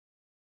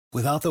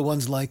Without the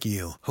ones like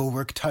you, who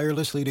work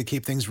tirelessly to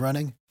keep things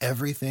running,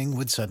 everything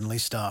would suddenly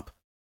stop.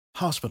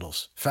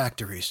 Hospitals,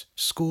 factories,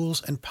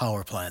 schools, and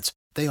power plants,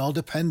 they all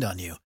depend on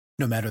you.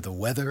 No matter the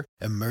weather,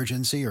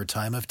 emergency, or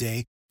time of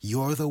day,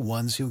 you're the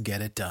ones who get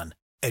it done.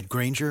 At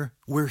Grainger,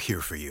 we're here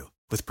for you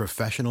with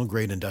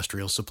professional-grade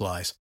industrial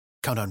supplies.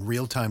 Count on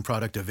real-time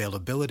product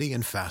availability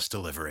and fast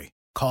delivery.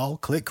 Call,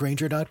 click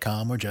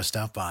Grainger.com, or just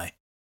stop by.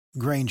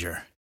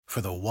 Grainger, for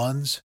the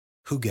ones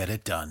who get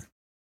it done.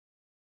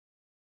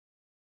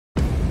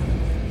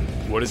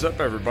 What is up,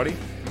 everybody?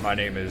 My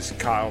name is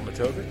Kyle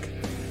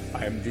Matovic.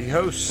 I am the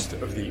host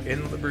of the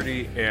In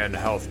Liberty and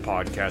Health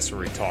podcast, where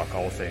we talk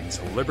all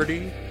things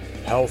liberty,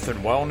 health, and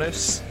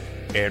wellness,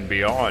 and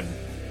beyond.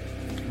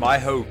 My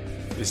hope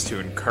is to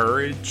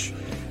encourage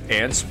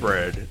and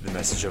spread the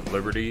message of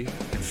liberty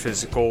and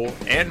physical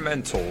and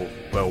mental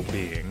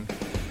well-being.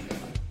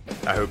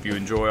 I hope you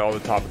enjoy all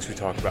the topics we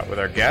talk about with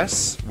our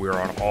guests. We're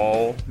on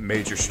all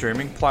major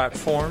streaming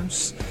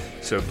platforms,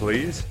 so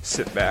please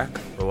sit back,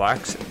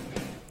 relax,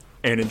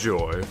 and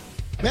enjoy.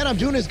 Man, I'm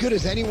doing as good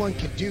as anyone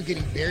can do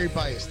getting buried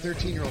by his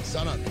 13-year-old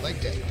son on leg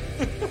day.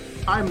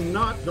 I'm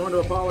not going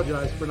to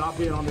apologize for not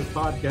being on this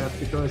podcast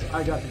because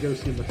I got to go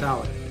see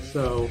Metallica.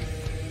 So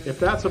if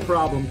that's a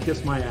problem,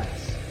 kiss my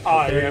ass.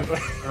 Okay? Yeah.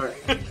 All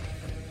right.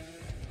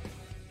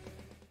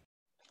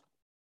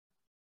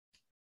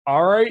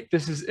 All right,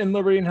 this is In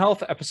Liberty and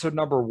Health, episode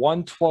number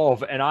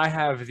 112, and I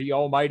have the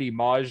almighty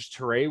Maj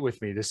Toure with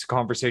me. This is a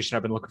conversation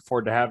I've been looking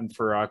forward to having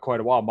for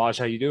quite a while. Maj,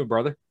 how you doing,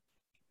 brother?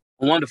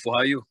 Wonderful. How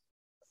are you?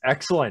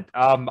 Excellent.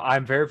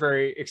 I'm very,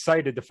 very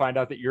excited to find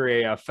out that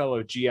you're a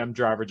fellow GM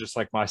driver just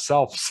like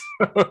myself.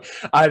 So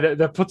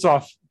that puts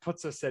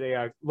us at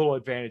a little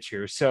advantage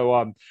here.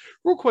 So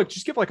real quick,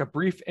 just give like a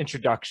brief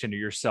introduction to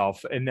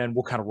yourself, and then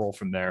we'll kind of roll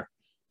from there.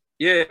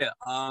 Yeah.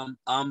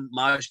 I'm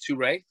Maj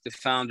Toure, the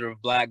founder of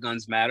Black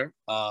Guns Matter,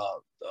 a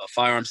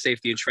firearm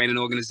safety and training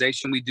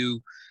organization. We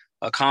do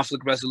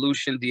conflict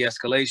resolution,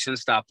 de-escalation,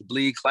 stop the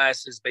bleed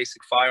classes,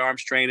 basic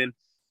firearms training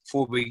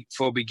for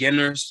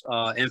beginners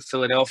in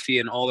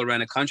Philadelphia and all around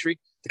the country.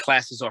 The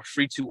classes are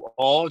free to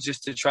all,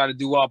 just to try to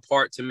do our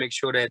part to make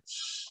sure that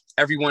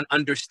everyone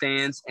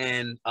understands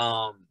and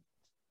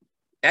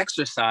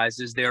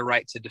exercises their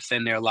right to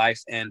defend their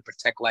life and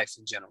protect life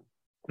in general.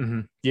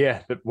 Mm-hmm.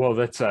 Yeah, well,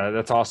 that's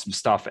awesome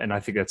stuff, and I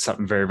think that's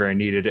something very, very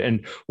needed.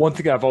 And one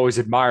thing I've always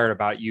admired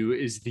about you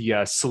is the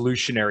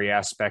solutionary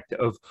aspect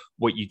of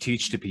what you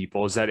teach to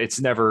people. Is that it's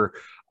never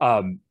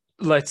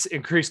let's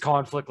increase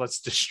conflict,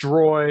 let's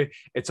destroy.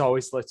 It's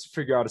always let's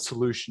figure out a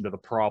solution to the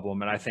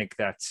problem. And I think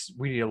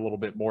we need a little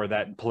bit more of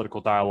that in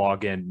political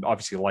dialogue and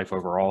obviously life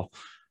overall.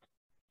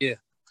 Yeah,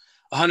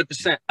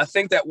 100%. I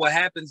think that what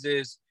happens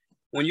is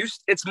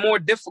it's more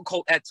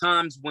difficult at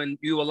times when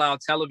you allow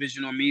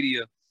television or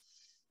media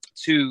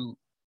to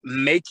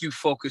make you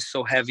focus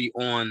so heavy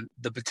on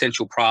the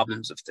potential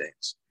problems of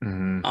things.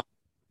 Mm-hmm. I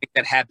think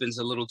that happens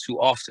a little too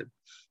often.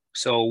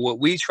 So what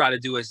we try to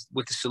do is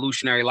with the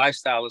solutionary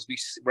lifestyle is we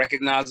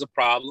recognize a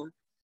problem,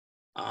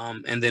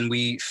 and then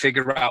we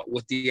figure out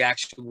what the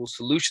actual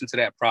solution to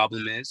that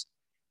problem is,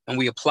 and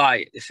we apply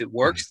it. If it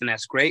works, then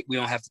that's great. We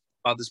don't have to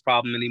think about this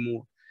problem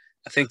anymore.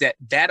 I think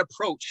that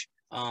approach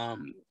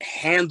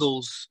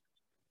handles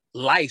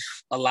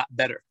life a lot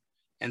better.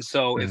 And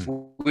so if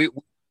we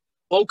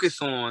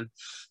focus on,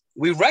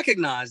 we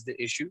recognize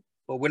the issue,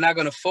 but we're not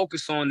going to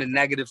focus on the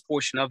negative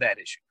portion of that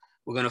issue.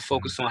 We're going to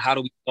focus on how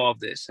do we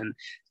solve this, and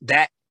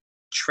that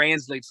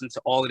translates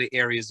into all of the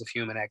areas of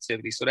human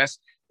activity. So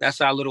that's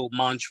our little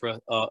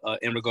mantra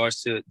in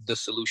regards to the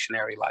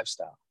solutionary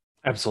lifestyle.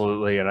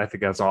 Absolutely, and I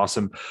think that's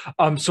awesome.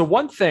 So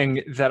one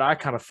thing that I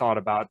kind of thought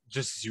about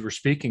just as you were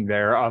speaking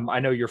there, I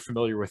know you're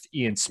familiar with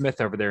Ian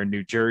Smith over there in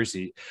New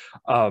Jersey.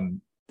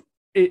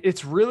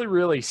 It's really,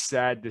 really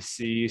sad to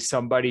see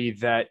somebody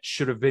that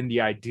should have been the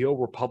ideal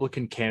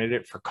Republican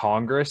candidate for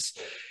Congress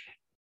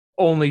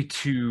only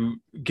to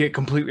get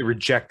completely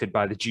rejected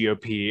by the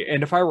GOP.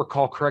 And if I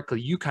recall correctly,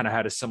 you kind of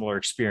had a similar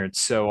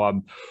experience.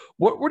 So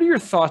what are your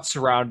thoughts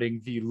surrounding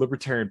the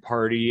Libertarian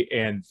Party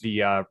and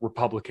the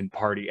Republican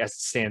Party as it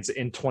stands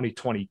in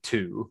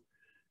 2022?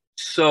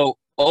 So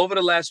over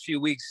the last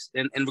few weeks,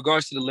 in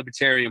regards to the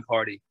Libertarian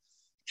Party,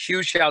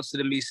 huge shouts to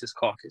the Mises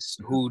Caucus,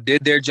 who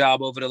did their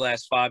job over the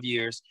last 5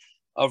 years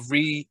of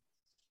redirecting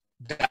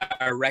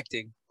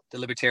the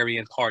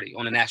Libertarian Party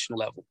on a national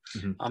level.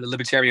 Mm-hmm. The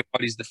Libertarian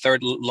Party is the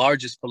third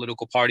largest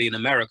political party in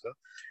America,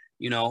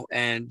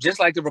 and just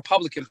like the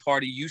Republican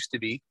Party used to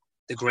be,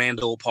 the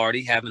grand old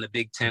party having a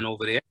Big Ten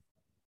over there,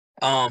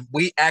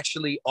 we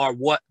actually are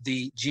what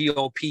the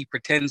GOP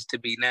pretends to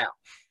be now.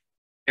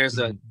 There's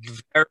a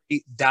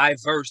very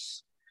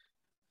diverse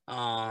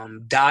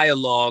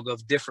dialogue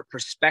of different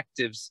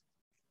perspectives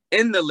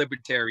in the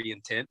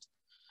libertarian tent,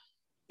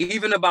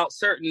 even about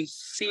certain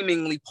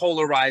seemingly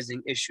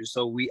polarizing issues.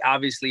 So we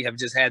obviously have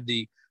just had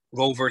the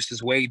Roe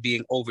versus Wade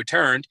being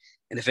overturned.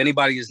 And if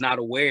anybody is not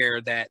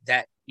aware that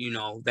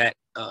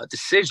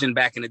decision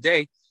back in the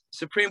day,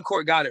 Supreme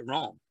Court got it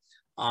wrong.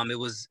 It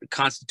was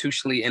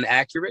constitutionally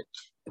inaccurate.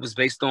 It was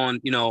based on,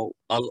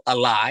 a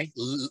lie,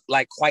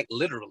 like quite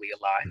literally a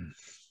lie,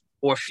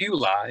 or a few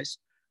lies.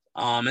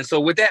 And so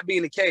with that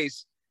being the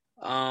case,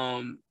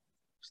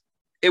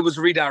 it was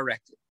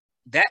redirected.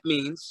 That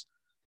means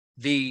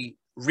the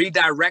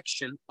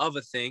redirection of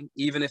a thing,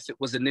 even if it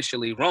was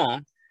initially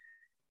wrong,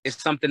 is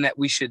something that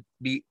we should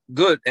be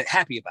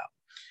happy about.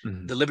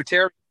 Mm-hmm. The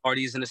Libertarian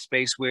Party is in a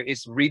space where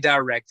it's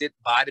redirected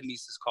by the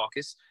Mises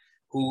Caucus,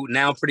 who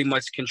now pretty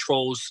much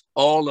controls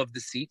all of the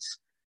seats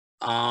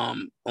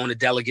on a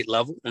delegate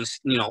level,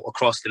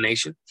 across the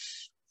nation.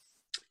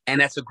 And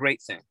that's a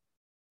great thing.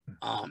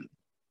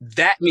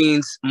 That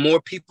means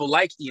more people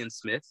like Ian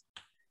Smith,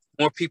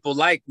 more people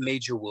like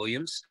Major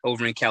Williams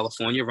over in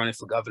California running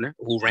for governor,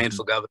 who ran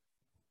for governor,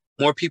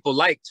 more people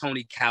like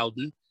Tony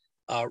Cowden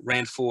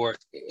ran for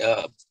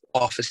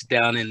office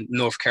down in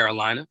North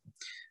Carolina,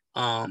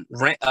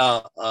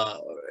 Angela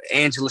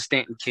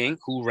Stanton King,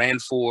 who ran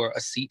for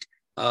a seat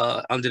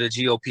under the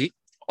GOP.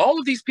 All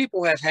of these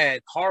people have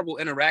had horrible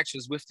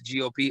interactions with the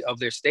GOP of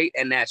their state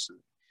and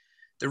nationally.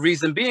 The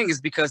reason being is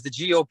because the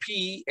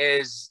GOP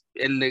is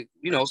in the,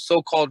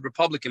 so-called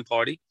Republican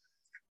Party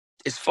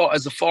is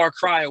a far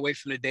cry away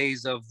from the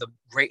days of the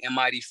great and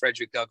mighty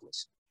Frederick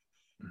Douglass.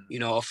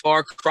 A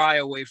far cry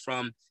away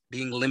from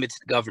being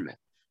limited government,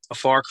 a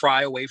far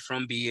cry away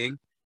from being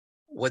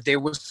what they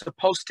were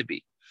supposed to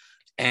be.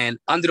 And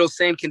under those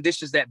same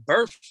conditions that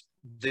birthed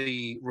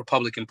the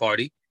Republican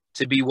Party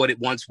to be what it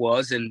once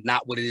was and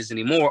not what it is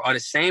anymore are the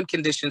same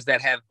conditions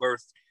that have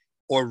birthed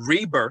or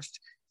rebirthed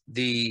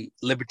the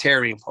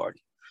Libertarian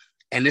Party.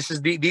 And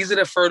these are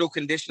the fertile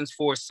conditions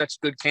for such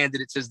good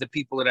candidates as the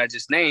people that I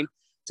just named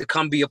to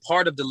come be a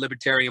part of the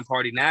Libertarian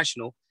Party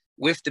National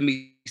with the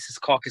Mises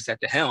Caucus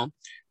at the helm,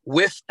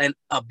 with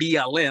a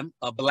BLM,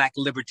 a Black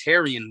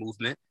Libertarian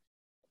movement,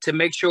 to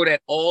make sure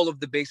that all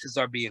of the bases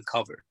are being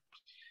covered.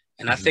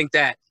 And I think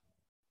that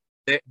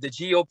the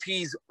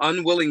GOP's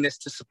unwillingness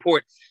to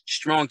support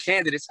strong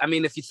candidates, I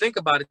mean, if you think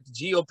about it, the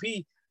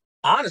GOP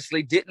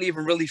honestly didn't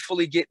even really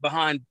fully get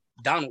behind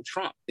Donald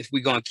Trump, if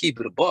we're going to keep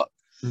it a buck.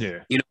 Yeah.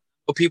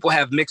 People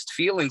have mixed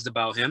feelings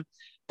about him,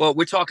 but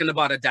we're talking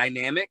about a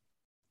dynamic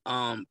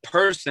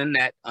person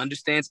that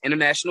understands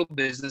international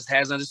business,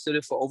 has understood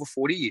it for over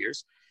 40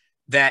 years,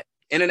 that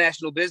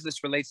international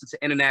business relates to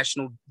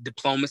international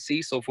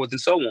diplomacy, so forth and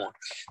so on.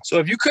 So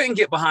if you couldn't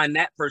get behind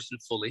that person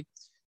fully,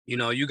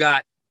 you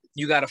got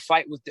to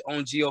fight with the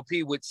own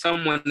GOP with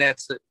someone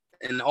that's,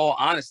 in all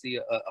honesty,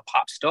 a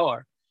pop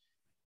star,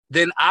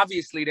 then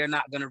obviously they're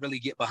not going to really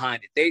get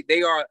behind it.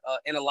 They are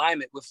in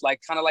alignment with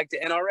kind of like the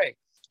NRA.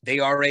 They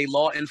are a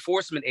law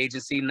enforcement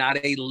agency, not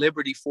a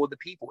liberty for the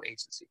people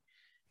agency,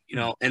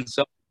 and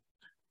so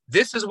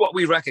this is what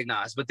we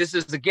recognize. But this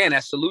is, again,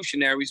 as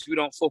solutionaries, we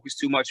don't focus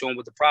too much on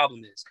what the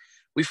problem is.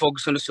 We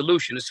focus on the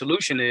solution. The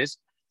solution is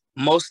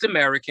most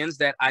Americans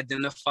that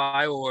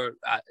identify or,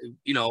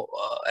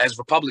 as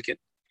Republican,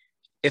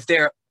 if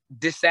they're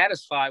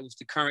dissatisfied with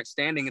the current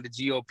standing of the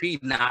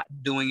GOP not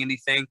doing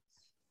anything,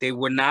 they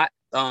were not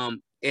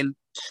in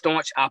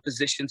staunch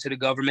opposition to the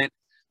government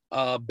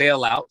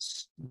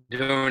bailouts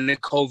during the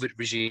COVID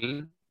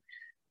regime.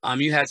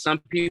 You had some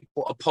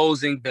people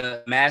opposing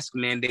the mask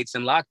mandates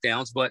and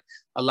lockdowns, but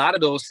a lot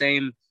of those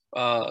same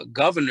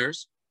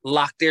governors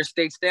locked their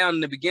states down in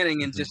the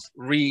beginning and just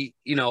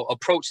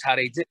approached how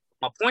they did.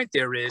 My point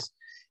there is,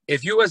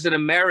 if you as an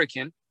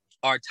American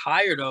are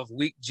tired of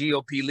weak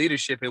GOP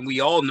leadership, and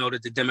we all know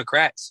that the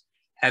Democrats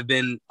have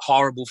been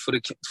horrible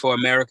for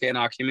America and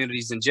our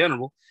communities in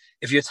general,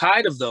 if you're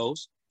tired of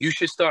those, you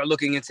should start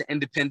looking into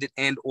independent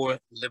and or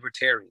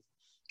libertarian.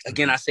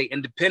 Again, I say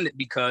independent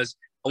because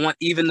I want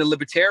even the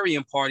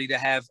Libertarian Party to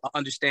have an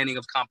understanding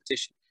of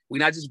competition. We're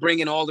not just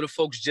bringing all of the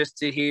folks just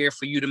to here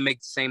for you to make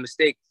the same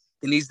mistake.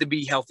 It needs to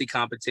be healthy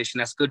competition.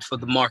 That's good for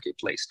the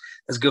marketplace.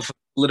 That's good for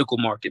the political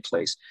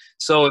marketplace.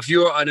 So if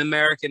you're an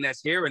American that's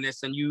hearing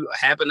this and you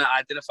happen to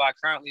identify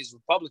currently as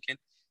Republican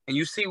and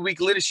you see weak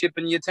leadership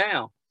in your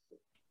town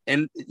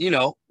and,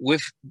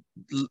 with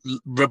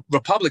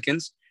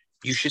Republicans,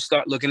 you should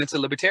start looking into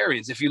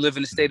libertarians. If you live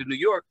in the state of New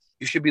York,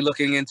 you should be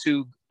looking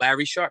into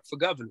Larry Sharpe for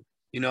governor.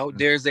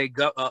 There's a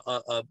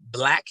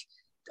Black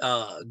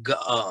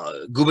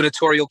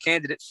gubernatorial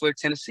candidate for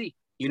Tennessee.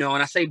 And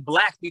I say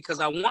Black because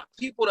I want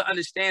people to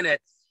understand that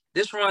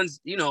this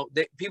runs,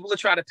 that people are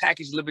trying to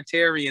package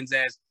libertarians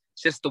as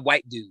just the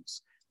white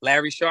dudes.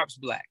 Larry Sharpe's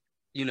Black.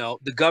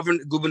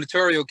 The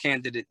gubernatorial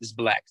candidate is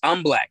Black.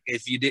 I'm Black.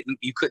 If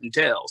you couldn't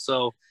tell.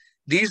 So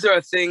these are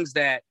things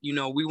that,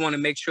 we want to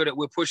make sure that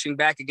we're pushing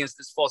back against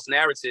this false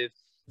narrative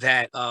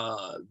that,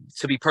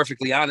 to be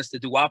perfectly honest, the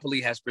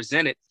duopoly has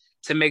presented,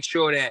 to make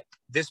sure that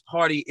this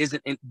party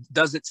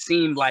doesn't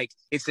seem like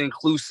it's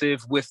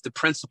inclusive with the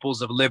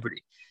principles of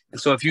liberty. And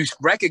so if you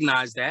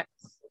recognize that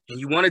and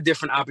you want a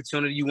different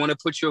opportunity, you want to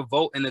put your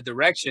vote in a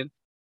direction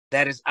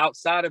that is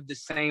outside of the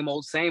same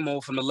old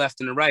from the left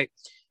and the right,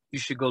 you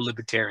should go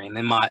libertarian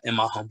in my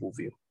humble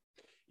view.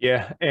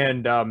 Yeah,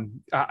 and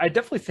I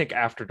definitely think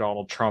after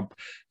Donald Trump,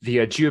 the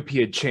GOP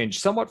had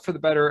changed somewhat for the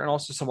better and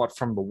also somewhat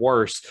from the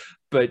worse.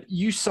 But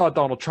you saw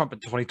Donald Trump in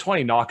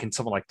 2020 knocking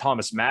someone like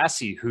Thomas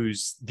Massie,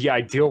 who's the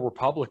ideal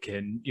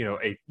Republican,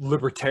 a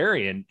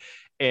libertarian,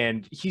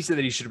 and he said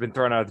that he should have been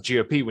thrown out of the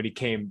GOP when he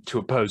came to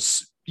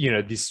oppose,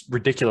 these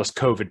ridiculous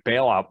COVID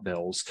bailout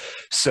bills.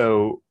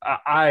 So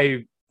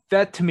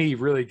that to me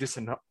really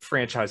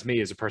disenfranchised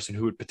me as a person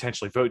who would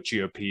potentially vote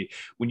GOP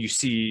when you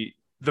see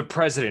the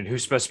president,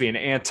 who's supposed to be an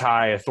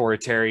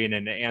anti-authoritarian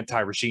and an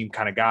anti-regime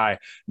kind of guy,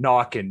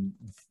 knocking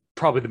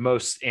probably the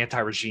most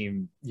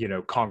anti-regime,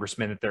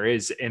 congressman that there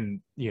is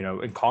in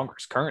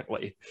Congress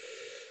currently.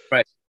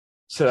 Right.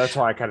 So that's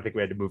why I kind of think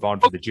we had to move on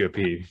for the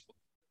GOP.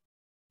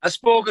 I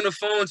spoke on the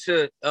phone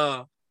to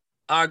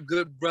our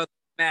good brother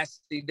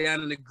Massie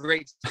down in the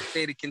great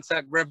state of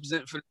Kentucky,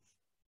 represent for the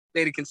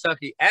state of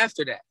Kentucky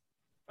after that.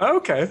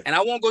 Okay. And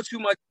I won't go too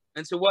much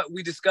into what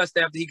we discussed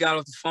after he got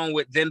off the phone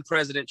with then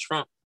President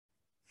Trump.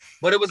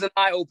 But it was an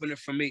eye-opener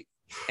for me.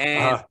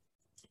 And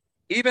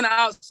even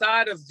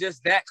outside of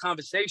just that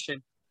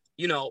conversation,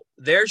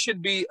 there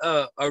should be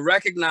a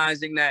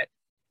recognizing that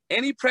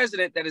any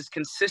president that is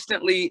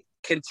consistently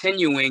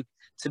continuing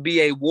to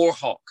be a war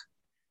hawk,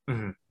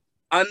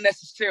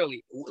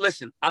 unnecessarily.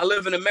 Listen, I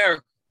live in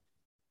America.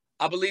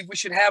 I believe we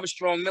should have a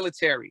strong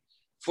military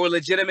for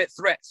legitimate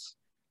threats,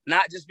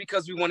 not just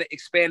because we want to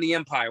expand the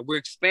empire. We're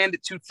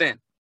expanded too thin.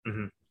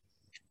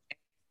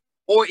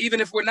 Or even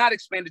if we're not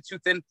expanded too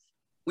thin,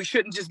 we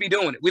shouldn't just be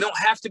doing it. We don't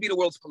have to be the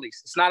world's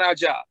police. It's not our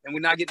job. And we're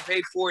not getting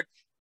paid for it.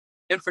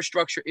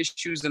 Infrastructure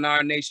issues in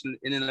our nation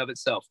in and of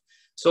itself.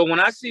 So when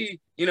I see,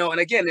 and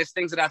again, there's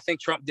things that I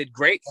think Trump did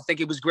great. I think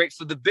it was great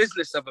for the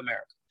business of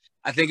America.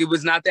 I think it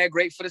was not that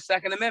great for the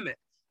Second Amendment.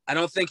 I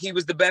don't think he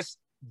was the best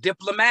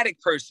diplomatic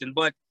person,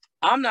 but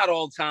I'm not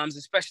all times,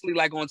 especially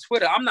like on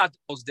Twitter, I'm not the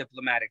most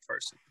diplomatic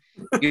person,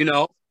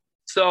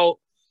 So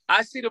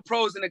I see the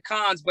pros and the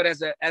cons, but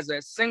as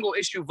a single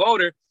issue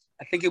voter,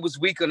 I think it was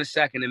weak on the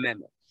Second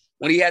Amendment.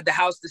 When he had the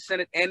House, the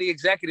Senate, and the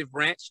executive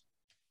branch,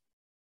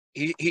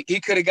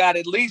 he could have got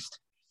at least,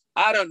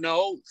 I don't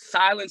know,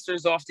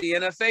 silencers off the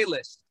NFA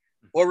list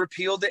or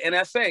repealed the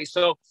NFA.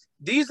 So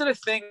these are the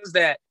things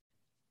that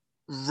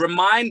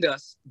remind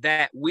us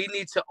that we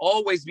need to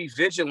always be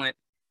vigilant.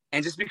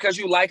 And just because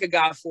you like a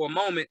guy for a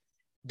moment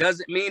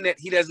doesn't mean that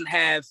he doesn't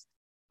have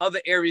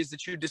other areas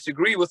that you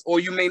disagree with, or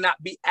you may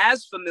not be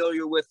as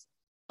familiar with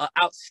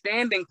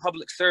outstanding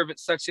public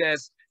servants such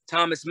as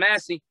Thomas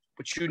Massie,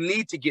 but you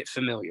need to get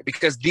familiar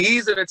because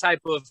these are the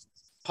type of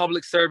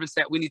public servants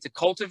that we need to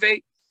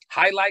cultivate,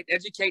 highlight,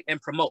 educate,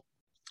 and promote.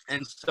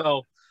 And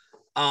so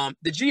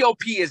the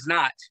GOP is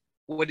not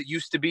what it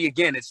used to be.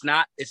 Again, it's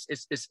not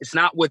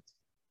what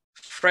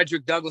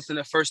Frederick Douglass and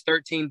the first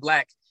 13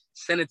 Black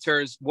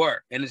senators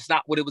were, and it's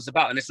not what it was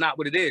about, and it's not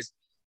what it is.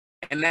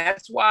 And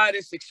that's why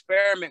this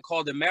experiment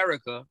called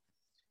America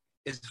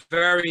is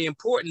very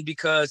important,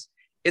 because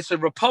it's a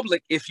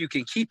republic if you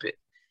can keep it,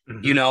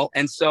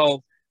 and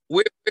so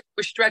we're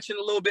stretching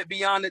a little bit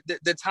beyond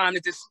the time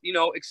that this,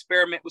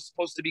 experiment was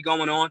supposed to be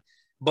going on.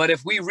 But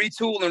if we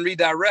retool and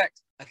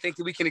redirect, I think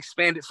that we can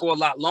expand it for a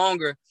lot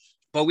longer.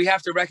 But we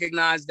have to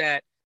recognize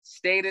that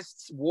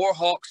statists, war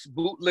hawks,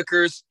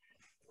 bootlickers,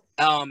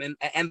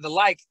 and the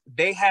like,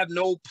 they have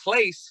no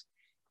place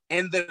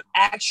in the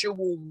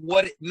actual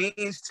what it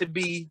means to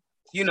be,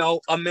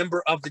 a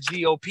member of the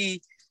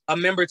GOP, a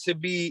member to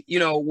be,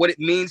 what it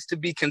means to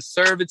be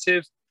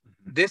conservative.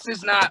 This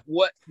is not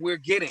what we're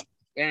getting.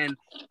 And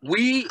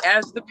we,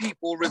 as the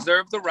people,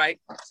 reserve the right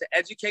to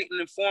educate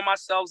and inform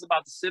ourselves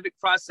about the civic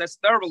process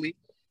thoroughly,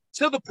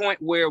 to the point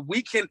where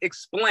we can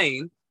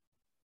explain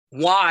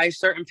why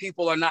certain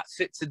people are not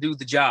fit to do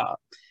the job.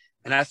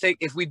 And I think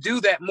if we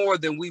do that more,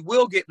 then we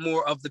will get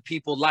more of the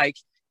people like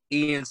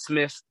Ian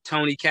Smith,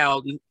 Tony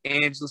Cowden,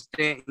 Angela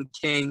Stanton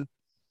King,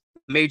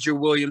 Major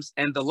Williams,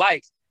 and the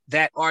like,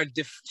 that are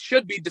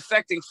should be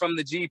defecting from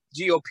the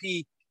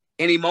GOP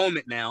any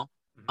moment now,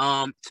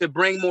 to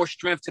bring more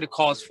strength to the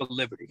cause for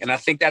liberty. And I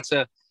think that's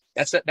a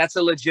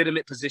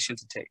legitimate position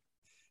to take.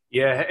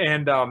 Yeah,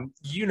 and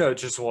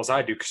just as well as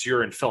I do, because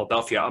you're in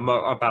Philadelphia. I'm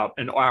about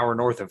an hour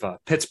north of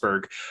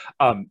Pittsburgh.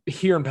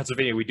 Here in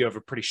Pennsylvania, we do have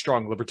a pretty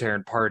strong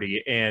Libertarian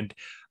Party, and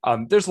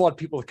there's a lot of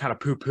people that kind of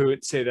poo-poo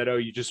it, say that, oh,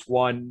 you just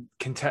won,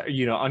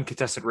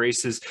 uncontested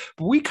races.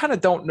 But we kind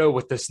of don't know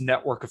what this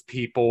network of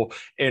people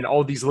and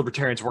all these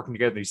libertarians working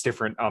together, these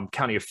different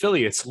county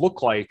affiliates,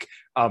 look like,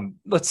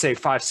 let's say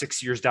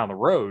 5-6 years down the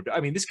road. I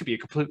mean, this could be a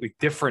completely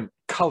different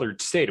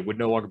colored state. It would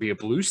no longer be a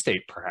blue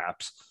state,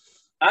 perhaps.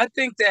 I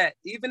think that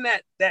even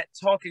that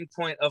talking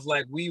point of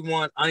like, we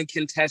want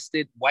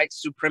uncontested white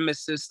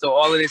supremacists or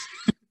all of this,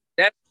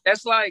 that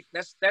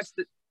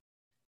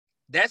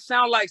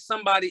sound like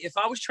somebody, if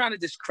I was trying to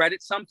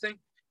discredit something,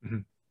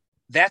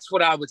 that's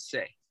what I would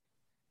say,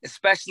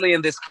 especially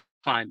in this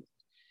climate.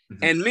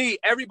 And me,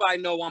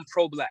 everybody know I'm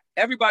pro-Black.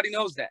 Everybody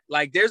knows that.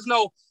 Like, there's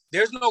no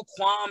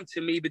qualm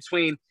to me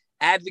between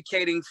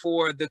advocating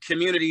for the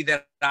community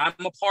that I'm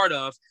a part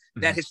of,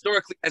 that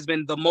historically has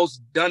been the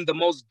most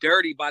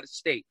dirty by the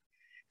state,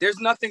 there's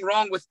nothing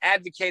wrong with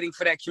advocating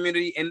for that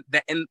community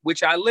in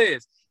which I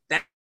live.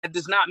 That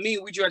does not mean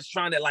we're just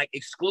trying to like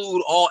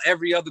exclude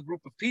every other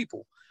group of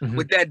people. Mm-hmm.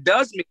 What that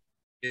does mean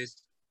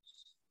is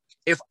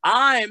if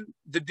I'm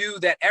the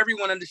dude that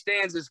everyone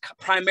understands is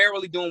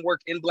primarily doing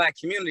work in Black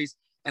communities,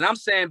 and I'm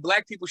saying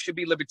Black people should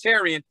be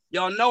libertarian,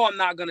 y'all know I'm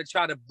not going to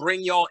try to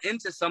bring y'all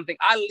into something.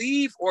 I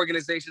leave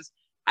organizations.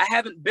 I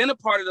haven't been a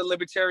part of the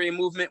libertarian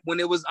movement when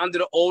it was under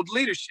the old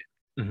leadership.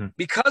 Mm-hmm.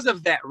 Because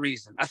of that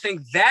reason. I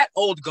think that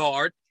old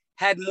guard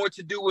had more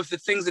to do with the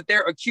things that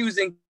they're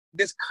accusing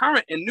this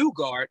current and new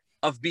guard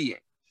of being.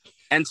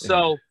 And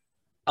so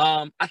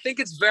I think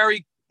it's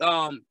very,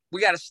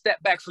 we got to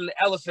step back from the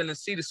elephant and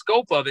see the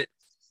scope of it.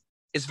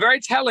 It's very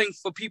telling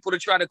for people to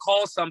try to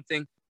call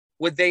something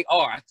what they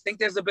are. I think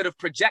there's a bit of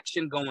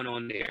projection going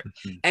on there.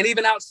 Mm-hmm. And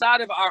even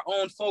outside of our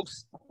own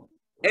folks,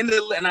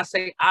 and I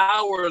say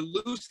our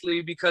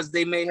loosely because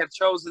they may have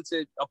chosen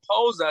to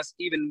oppose us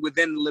even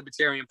within the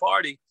Libertarian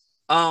Party.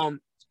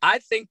 I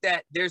think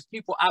that there's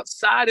people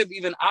outside of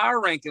even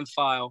our rank and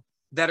file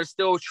that are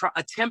still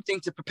attempting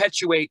to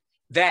perpetuate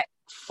that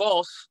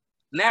false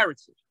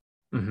narrative.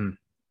 Mm-hmm.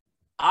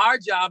 Our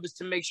job is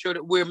to make sure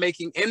that we're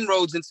making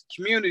inroads into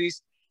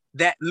communities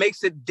that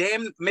makes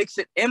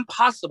it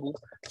impossible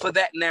for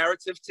that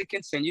narrative to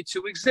continue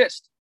to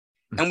exist.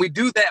 Mm-hmm. And we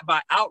do that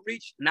by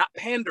outreach, not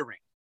pandering.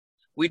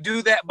 We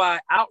do that by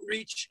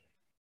outreach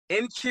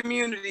in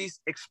communities,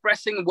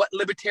 expressing what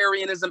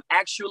libertarianism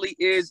actually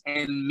is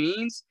and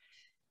means,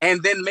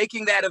 and then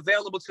making that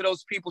available to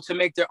those people to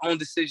make their own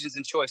decisions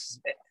and choices.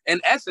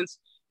 In essence,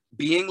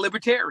 being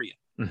libertarian,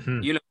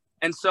 mm-hmm. you know.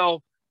 And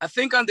so I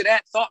think under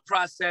that thought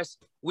process,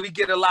 we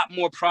get a lot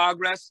more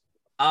progress.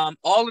 All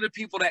of the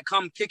people that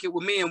come kick it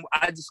with me and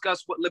I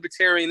discuss what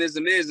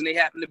libertarianism is, and they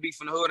happen to be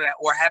from the hood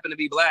or happen to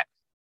be Black,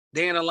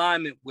 they're in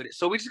alignment with it.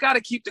 So we just got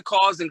to keep the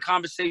cause in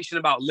conversation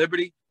about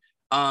liberty,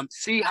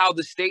 see how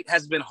the state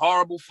has been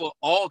horrible for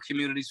all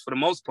communities for the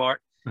most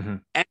part, mm-hmm.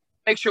 and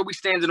make sure we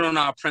stand on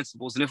our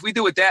principles. And if we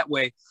do it that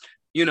way,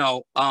 you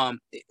know,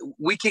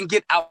 we can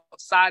get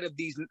outside of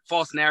these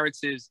false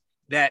narratives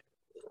that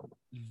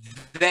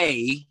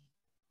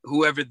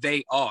whoever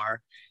they are,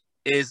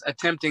 is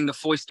attempting to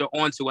foist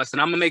onto us.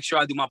 And I'm gonna make sure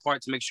I do my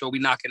part to make sure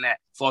we're knocking that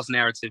false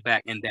narrative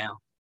back and down.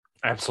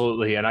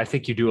 Absolutely. And I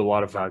think you do a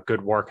lot of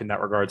good work in that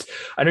regards.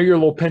 I know you're a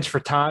little pinched for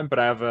time, but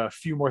I have a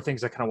few more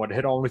things I kind of want to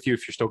hit on with you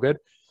if you're still good.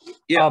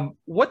 Yeah.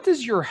 What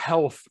does your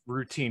health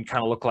routine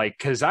kind of look like?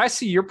 Because I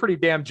see you're pretty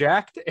damn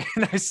jacked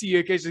and I see you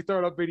occasionally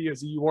throwing up videos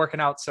of you working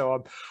out.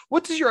 So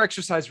what does your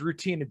exercise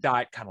routine and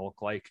diet kind of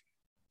look like?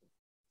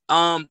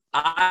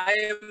 I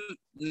am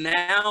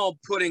now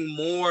putting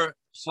more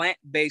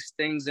plant-based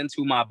things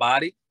into my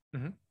body.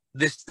 Mm-hmm.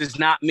 This does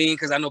not mean,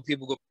 because I know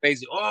people go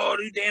crazy, oh,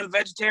 these damn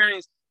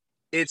vegetarians.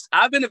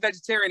 I've been a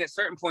vegetarian at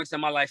certain points in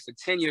my life for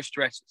 10-year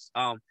stretches.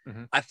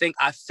 Mm-hmm. I think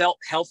I felt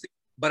healthy,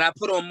 but I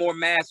put on more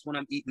mass when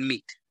I'm eating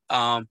meat.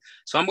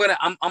 So I'm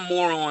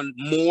more on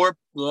more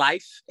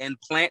life and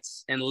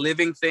plants and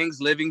living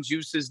things, living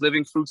juices,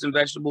 living fruits and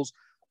vegetables,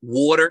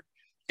 water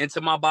into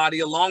my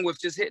body, along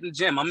with just hitting the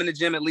gym. I'm in the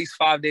gym at least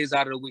 5 days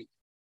out of the week.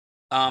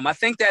 I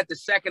think that the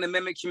Second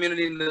Amendment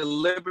community and the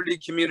liberty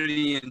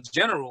community in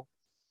general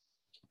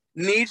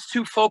needs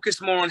to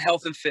focus more on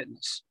health and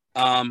fitness.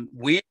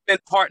 We've been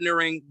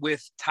partnering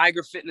with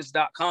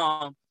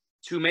tigerfitness.com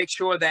to make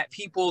sure that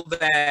people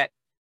that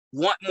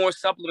want more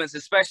supplements,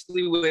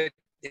 especially with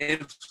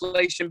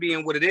inflation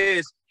being what it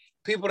is,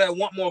 people that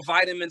want more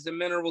vitamins and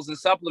minerals and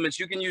supplements,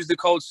 you can use the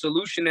code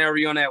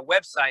Solutionary on that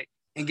website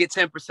and get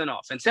 10%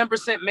 off. And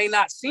 10% may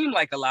not seem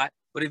like a lot,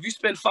 but if you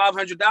spend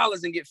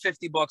 $500 and get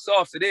 $50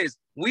 off, it is.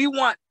 We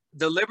want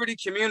the Liberty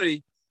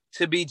community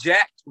to be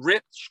jacked,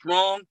 ripped,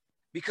 strong,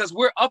 because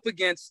we're up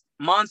against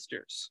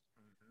monsters.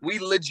 We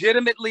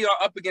legitimately are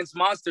up against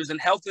monsters, and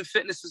health and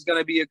fitness is going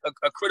to be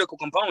a critical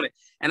component.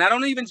 And I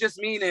don't even just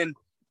mean in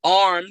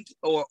armed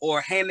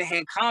or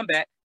hand-to-hand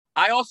combat.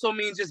 I also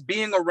mean just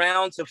being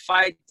around to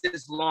fight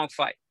this long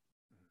fight.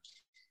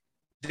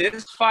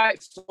 This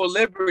fight for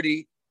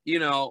liberty, you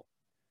know,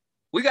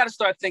 we got to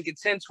start thinking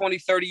 10, 20,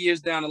 30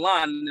 years down the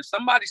line. And if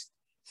somebody's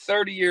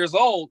 30 years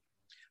old,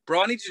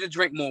 bro, I need you to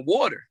drink more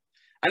water.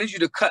 I need you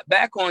to cut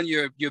back on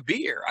your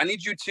beer. I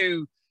need you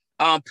to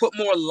put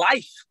more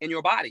life in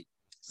your body.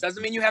 This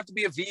doesn't mean you have to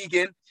be a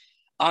vegan.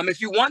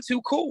 If you want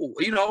to, cool.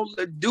 You know,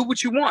 do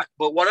what you want.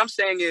 But what I'm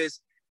saying is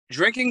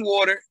drinking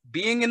water,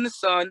 being in the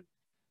sun,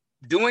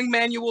 doing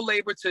manual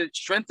labor to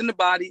strengthen the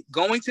body,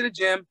 going to the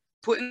gym,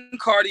 putting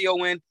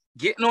cardio in,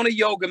 getting on a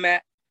yoga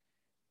mat,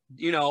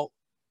 you know,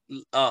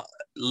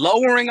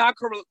 lowering our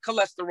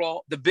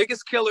cholesterol. The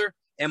biggest killer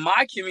in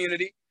my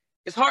community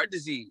is heart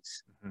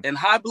disease and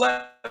high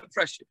blood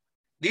pressure.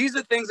 These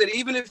are things that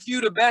even if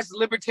you're the best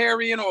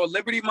libertarian or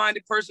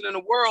liberty-minded person in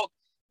the world,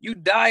 you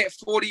die at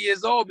 40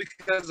 years old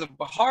because of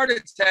a heart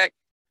attack.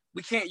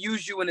 We can't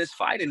use you in this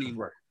fight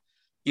anymore.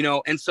 You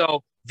know, and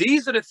so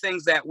these are the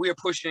things that we're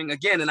pushing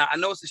again. And I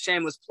know it's a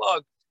shameless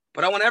plug,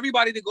 but I want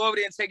everybody to go over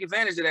there and take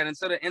advantage of that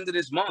until the end of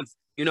this month.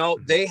 You know,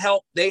 they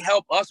help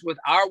us with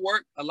our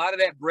work. A lot of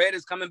that bread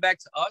is coming back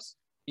to us.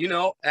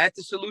 at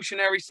the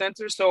Solutionary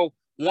Center. So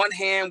one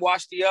hand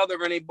wash the other,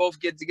 and they both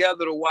get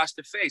together to wash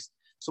the face.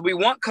 So we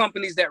want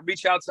companies that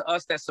reach out to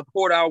us that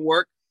support our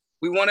work.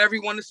 We want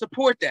everyone to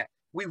support that.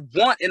 We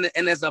want,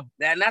 and that's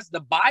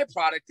the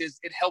byproduct, is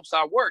it helps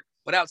our work.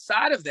 But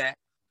outside of that,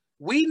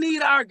 we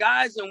need our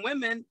guys and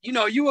women.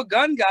 You a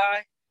gun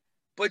guy,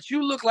 but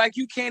you look like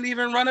you can't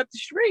even run up the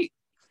street.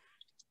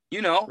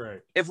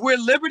 Right. If we're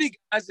Liberty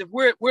guys,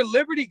 we're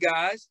Liberty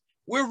guys,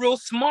 we're real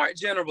smart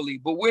generally,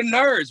 but we're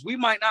nerds. We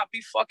might not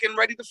be fucking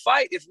ready to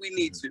fight if we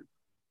need to,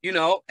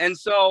 And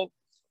so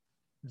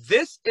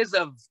this is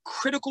a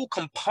critical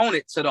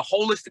component to the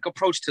holistic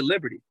approach to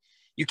liberty.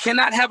 You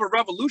cannot have a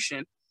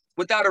revolution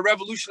without a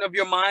revolution of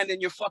your mind and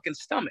your fucking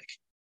stomach.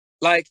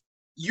 Like,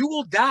 you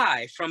will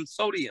die from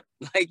sodium.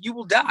 Like, you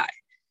will die,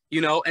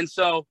 And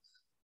so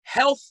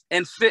health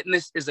and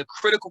fitness is a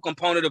critical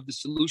component of the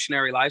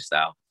solutionary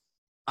lifestyle.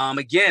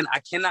 Again, I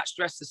cannot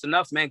stress this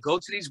enough, man. Go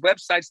to these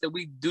websites that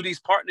we do these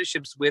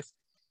partnerships with.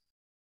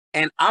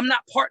 And I'm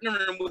not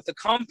partnering with a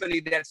company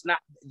that's not,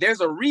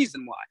 there's a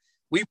reason why.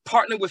 We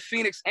partner with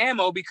Phoenix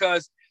Ammo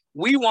because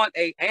we want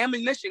a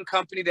ammunition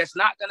company that's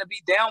not going to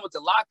be down with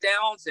the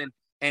lockdowns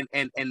and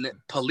the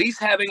police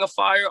having a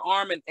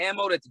firearm and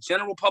ammo that the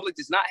general public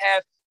does not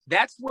have.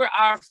 That's where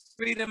our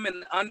freedom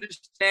and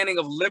understanding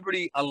of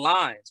liberty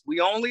aligns. We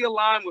only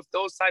align with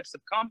those types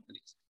of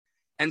companies.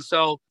 And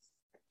so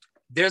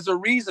there's a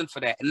reason for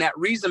that. And that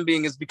reason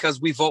being is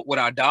because we vote with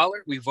our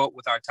dollar, we vote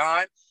with our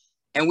time,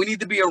 and we need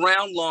to be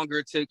around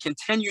longer to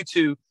continue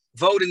to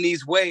vote in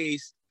these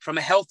ways from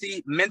a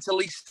healthy,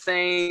 mentally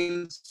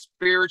sane,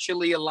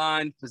 spiritually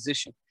aligned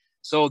position.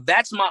 So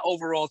that's my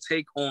overall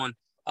take on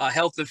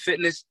health and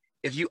fitness.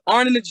 If you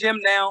aren't in the gym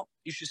now,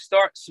 you should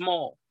start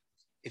small.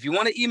 If you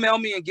want to email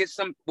me and get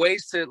some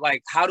ways to,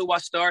 like, how do I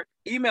start?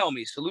 Email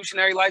me,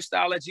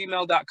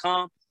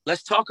 solutionarylifestyle@gmail.com.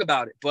 Let's talk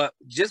about it. But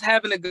just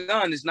having a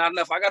gun is not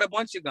enough. I got a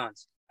bunch of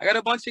guns,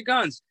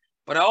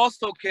 but I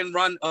also can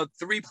run a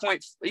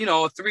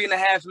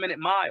 3.5 minute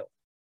mile,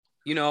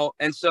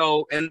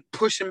 and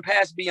pushing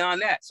past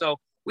beyond that. So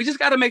we just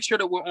got to make sure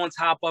that we're on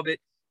top of it.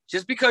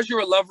 Just because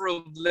you're a lover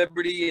of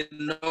liberty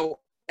and know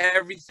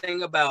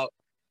everything about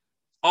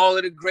all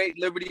of the great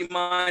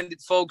liberty-minded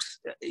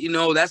folks,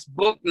 that's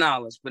book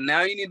knowledge. But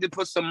now you need to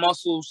put some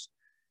muscles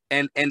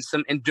and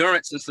some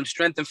endurance and some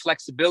strength and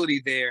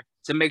flexibility there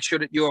to make sure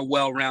that you're a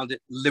well-rounded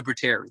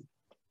libertarian.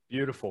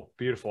 Beautiful,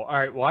 beautiful. All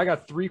right, well, I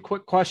got 3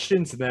 quick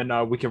questions, and then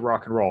we can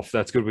rock and roll, if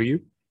that's good with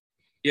you.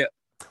 Yeah.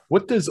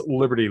 What does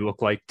liberty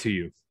look like to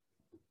you?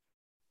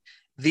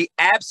 The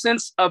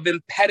absence of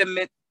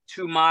impediment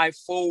to my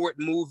forward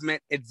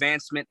movement,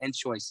 advancement, and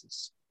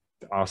choices.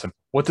 Awesome.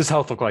 What does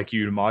health look like to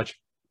you, Maj?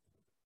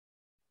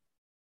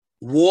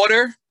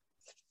 Water,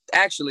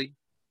 actually,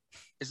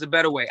 is a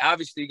better way.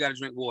 Obviously, you got to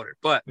drink water,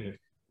 but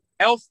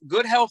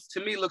good health to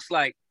me looks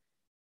like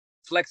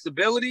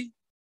flexibility,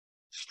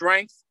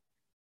 strength,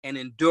 and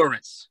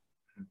endurance.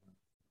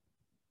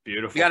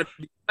 Beautiful.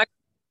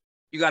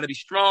 You got to be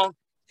strong,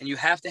 and you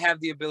have to have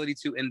the ability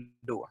to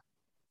endure.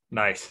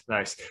 Nice.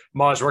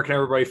 Maj, where can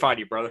everybody find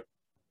you, brother?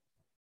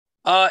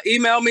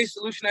 Email me,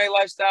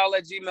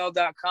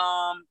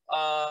 solutionarylifestyle@gmail.com.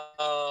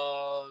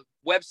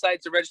 Website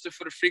to register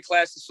for the free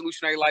class is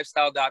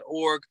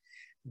solutionarylifestyle.org.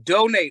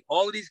 Donate.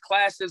 All of these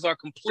classes are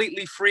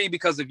completely free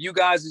because of you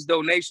guys'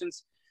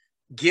 donations.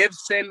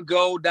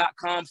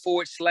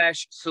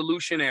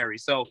 GiveSendGo.com/solutionary.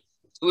 So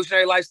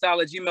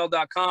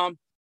solutionarylifestyle@gmail.com,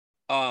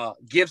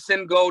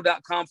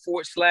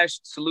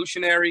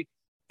 GiveSendGo.com/solutionary,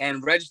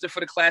 and register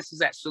for the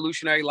classes at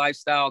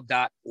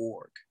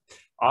solutionarylifestyle.org.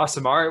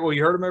 Awesome. All right. Well,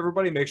 you heard them,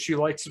 everybody. Make sure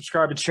you like,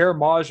 subscribe, and share.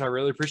 Maj, I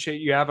really appreciate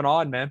you having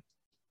on, man.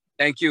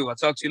 Thank you. I'll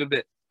talk to you in a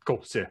bit.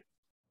 Cool. See ya.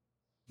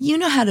 You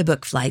know how to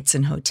book flights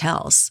and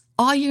hotels.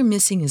 All you're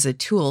missing is a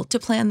tool to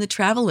plan the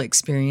travel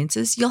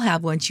experiences you'll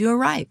have once you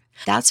arrive.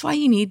 That's why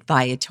you need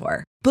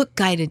Viator. Book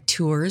guided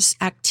tours,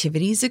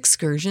 activities,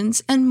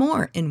 excursions, and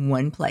more in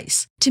one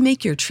place to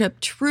make your trip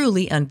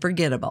truly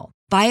unforgettable.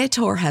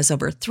 Viator has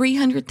over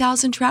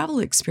 300,000 travel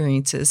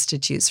experiences to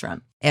choose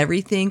from.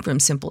 Everything from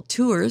simple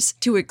tours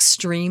to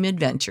extreme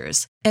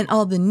adventures and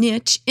all the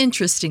niche,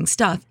 interesting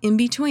stuff in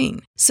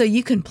between. So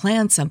you can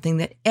plan something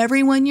that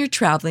everyone you're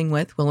traveling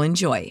with will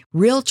enjoy.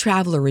 Real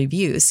traveler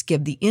reviews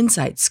give the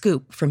inside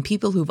scoop from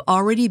people who've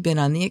already been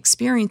on the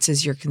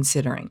experiences you're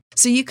considering.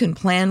 So you can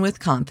plan with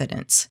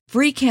confidence.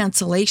 Free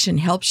cancellation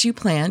helps you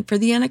plan for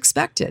the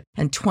unexpected.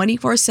 And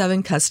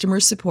 24/7 customer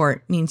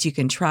support means you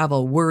can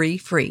travel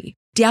worry-free.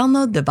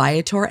 Download the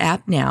Viator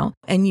app now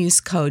and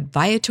use code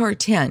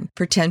Viator10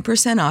 for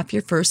 10% off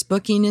your first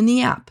booking in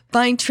the app.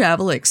 Find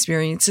travel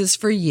experiences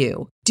for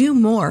you. Do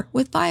more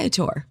with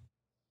Viator.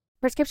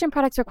 Prescription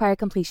products require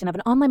completion of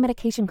an online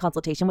medication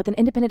consultation with an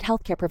independent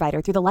healthcare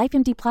provider through the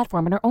LifeMD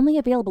platform and are only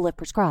available if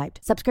prescribed.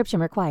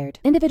 Subscription required.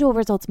 Individual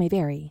results may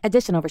vary.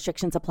 Additional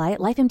restrictions apply at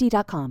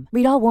lifemd.com.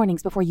 Read all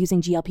warnings before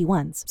using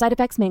GLP-1s. Side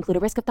effects may include a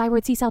risk of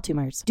thyroid C-cell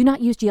tumors. Do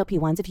not use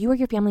GLP-1s if you or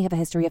your family have a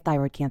history of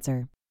thyroid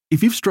cancer.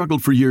 If you've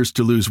struggled for years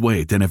to lose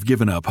weight and have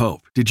given up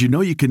hope, did you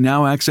know you can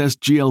now access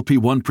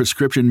GLP-1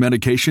 prescription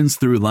medications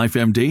through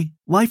LifeMD?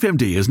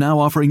 LifeMD is now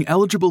offering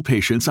eligible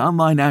patients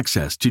online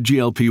access to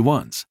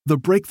GLP-1s, the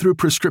breakthrough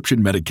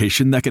prescription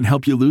medication that can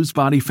help you lose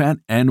body fat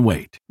and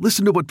weight.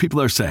 Listen to what people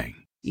are saying.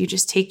 You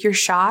just take your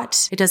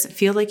shot. It doesn't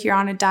feel like you're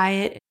on a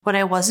diet. What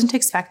I wasn't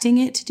expecting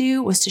it to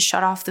do was to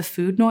shut off the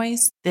food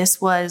noise.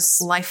 This was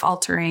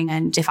life-altering,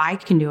 and if I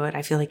can do it,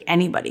 I feel like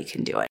anybody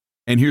can do it.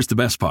 And here's the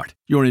best part.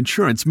 Your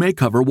insurance may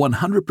cover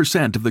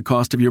 100% of the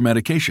cost of your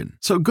medication.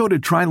 So go to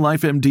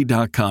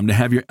TryLifeMD.com to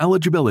have your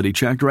eligibility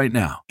checked right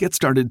now. Get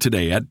started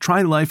today at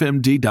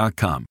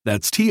TryLifeMD.com.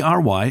 That's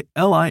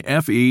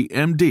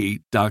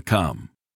TryLifeMD.com.